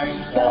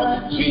eyes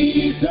on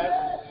Jesus.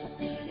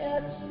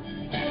 Yes.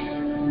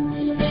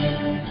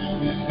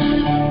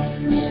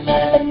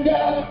 And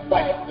I'll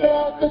fight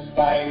the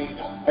fight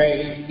of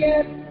faith.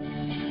 Yes.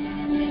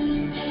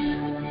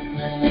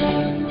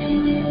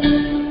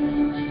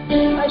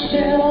 I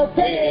shall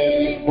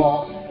daily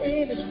walk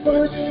in His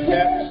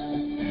footsteps.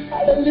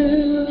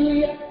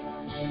 Hallelujah.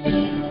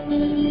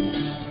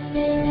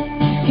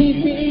 He's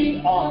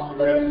the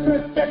author and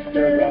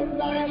perfecter of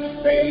my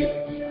faith.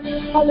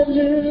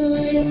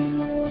 Hallelujah.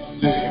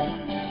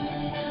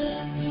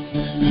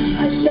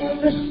 I shall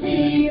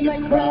receive my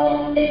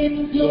crown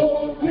in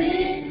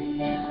glory.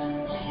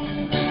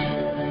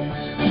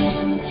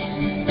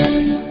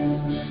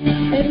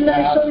 And I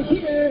shall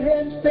hear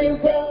Him say,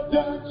 well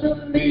done to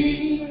me.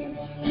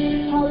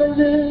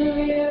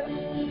 Hallelujah.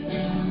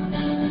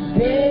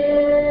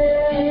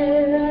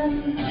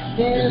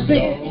 There is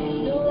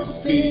no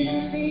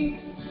defeat.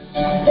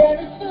 There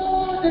is no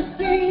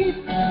defeat.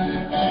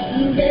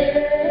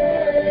 There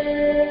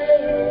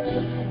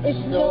is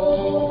no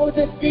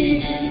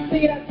defeat.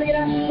 Sing it out,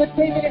 with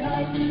David and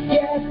High.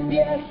 Yes,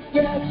 yes,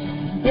 yes.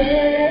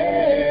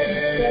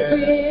 There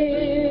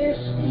is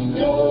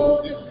no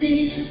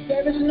defeat.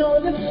 There is no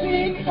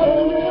defeat. Oh,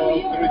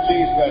 through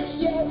Jesus.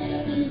 Yes,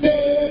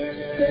 there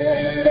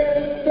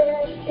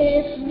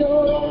is no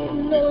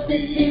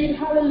defeat.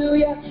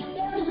 Hallelujah.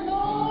 There is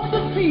no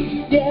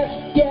defeat. Yes,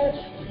 yes.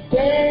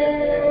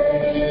 There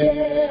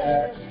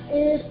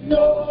is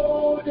no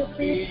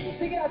defeat.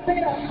 Sing it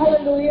out.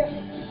 Hallelujah.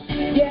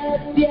 Yes,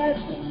 yes.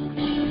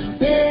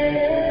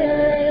 There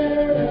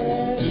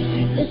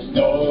is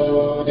no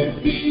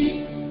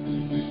defeat.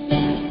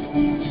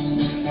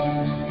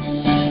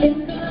 In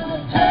the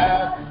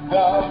path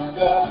of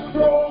the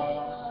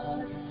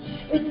cross,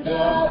 in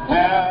the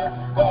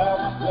path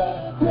of the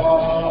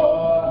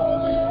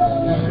cross,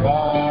 I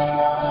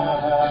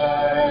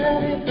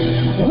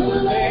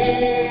will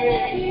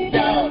lay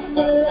down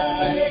my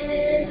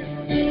life.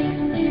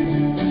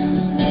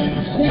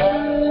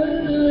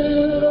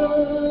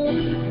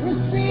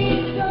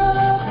 Receive the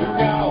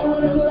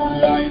crown of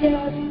life.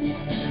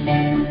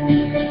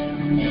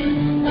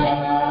 I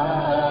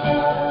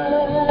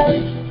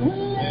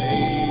will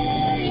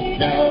lay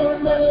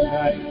down my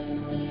life.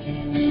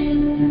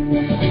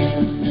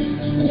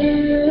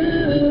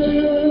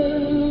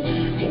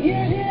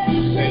 Hear Him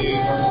say,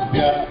 well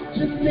done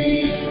to me.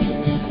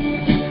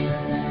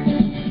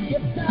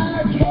 Yes, I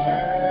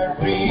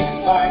carry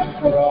my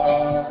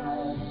cross,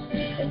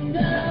 and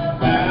now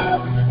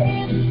I'm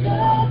in the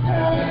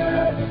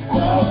path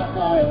of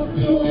my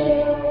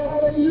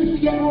Lord.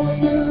 Hallelujah,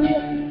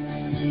 hallelujah.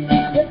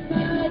 Yes, I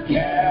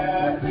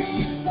carry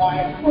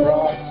my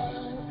cross,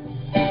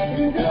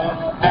 and the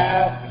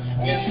path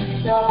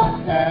is the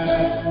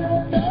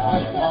path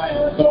of my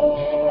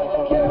Lord.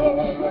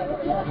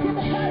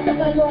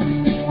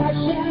 I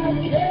shall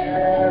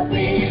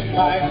carry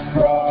my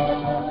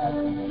cross,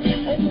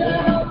 and the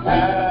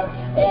path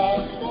of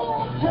the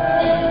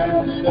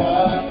path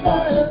of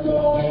my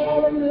Lord.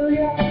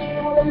 Hallelujah,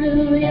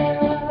 hallelujah.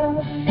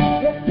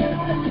 Yes,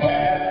 I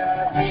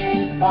carry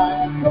my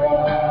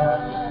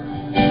cross,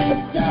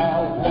 and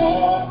I'll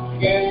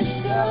walk in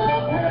the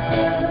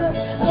path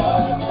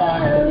of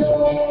my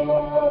Lord.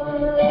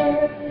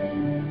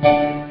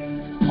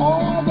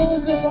 All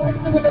those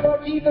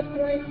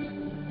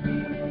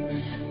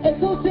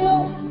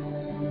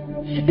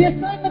the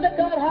assignment that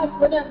God has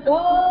for them.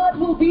 God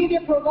will be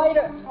their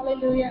provider.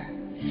 Hallelujah.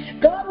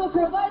 God will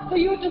provide for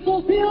you to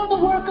fulfill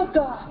the work of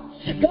God.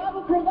 God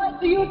will provide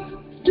for you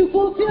to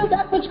fulfill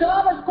that which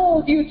God has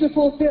called you to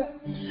fulfill.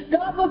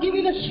 God will give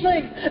you the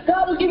strength.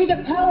 God will give you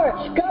the power.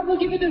 God will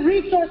give you the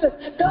resources.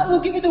 God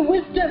will give you the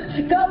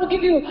wisdom. God will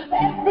give you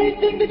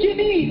everything that you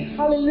need.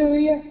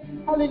 Hallelujah.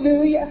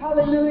 Hallelujah.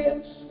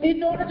 Hallelujah.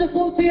 In order to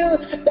fulfill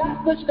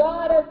that which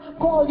God has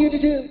called you to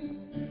do.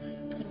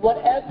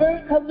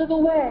 Whatever comes in the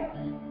way,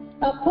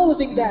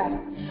 opposing that,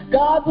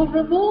 God will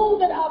remove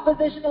that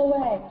opposition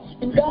away.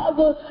 And God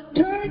will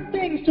turn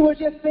things towards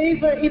your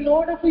favor in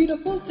order for you to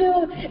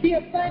fulfill the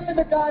assignment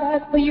that God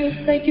has for you.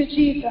 Thank you,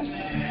 Jesus.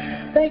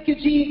 Thank you,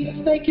 Jesus.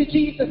 Thank you,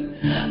 Jesus.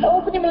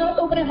 Open your mouth,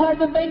 open your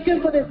heart, and thank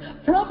you for this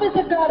promise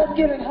that God has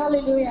given.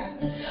 Hallelujah.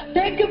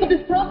 Thank you for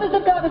this promise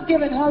that God has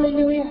given.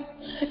 Hallelujah.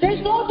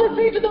 There's no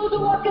defeat to those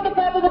who walk in the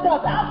path of the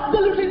cross.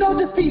 Absolutely no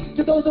defeat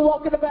to those who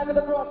walk in the path of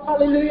the cross.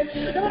 Hallelujah.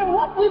 No matter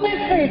what we may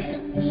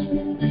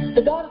face,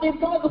 the God of the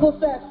impossible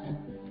says,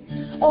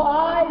 oh,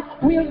 I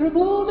will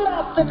remove the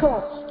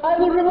obstacle. I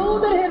will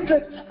remove the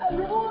hindrance. I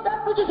will remove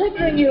that which is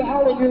hindering you.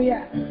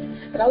 Hallelujah.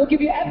 And I will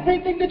give you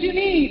everything that you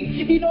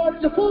need in order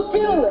to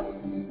fulfill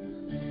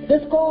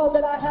this call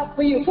that I have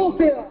for you.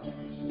 Fulfill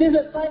this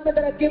assignment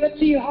that I've given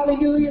to you.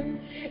 Hallelujah.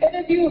 And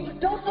if you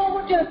don't know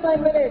what your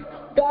assignment is,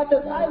 God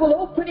says, I will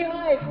open your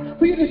eyes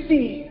for you to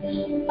see.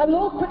 I will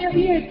open your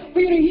ears for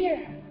you to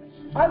hear.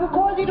 I will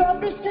cause you to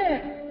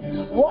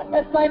understand what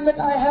assignment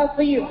I have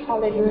for you.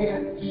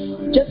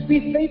 Hallelujah. Just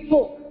be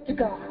faithful to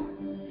God.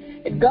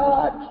 And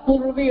God will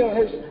reveal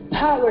His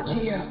power to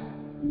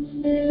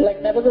you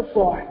like never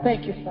before.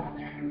 Thank you,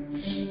 Father.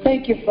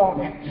 Thank you,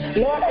 Father.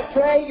 Lord, I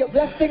pray your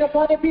blessing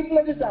upon your people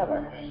in this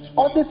hour.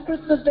 On this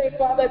Christmas day,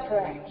 Father, I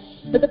pray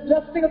that the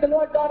blessing of the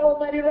Lord God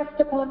Almighty rest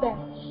upon them.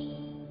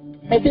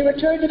 As they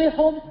return to their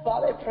homes,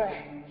 Father, I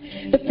pray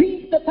the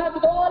peace that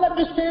passes all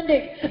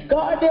understanding,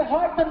 guard their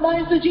hearts and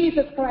minds through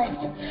Jesus Christ.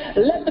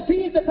 Let the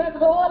peace that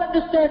passes all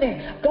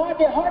understanding, guard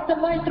their hearts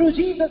and minds through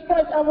Jesus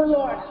Christ our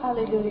Lord.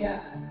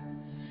 Hallelujah.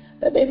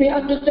 That they may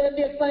understand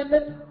the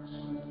assignment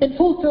and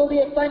fulfill the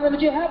assignment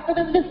that you have for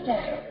them this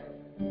day,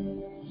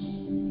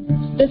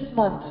 this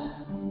month,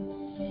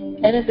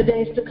 and in the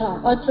days to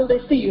come, until they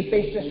see you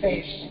face to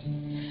face.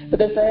 For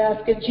this I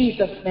ask in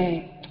Jesus'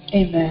 name.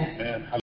 Amen. Amen.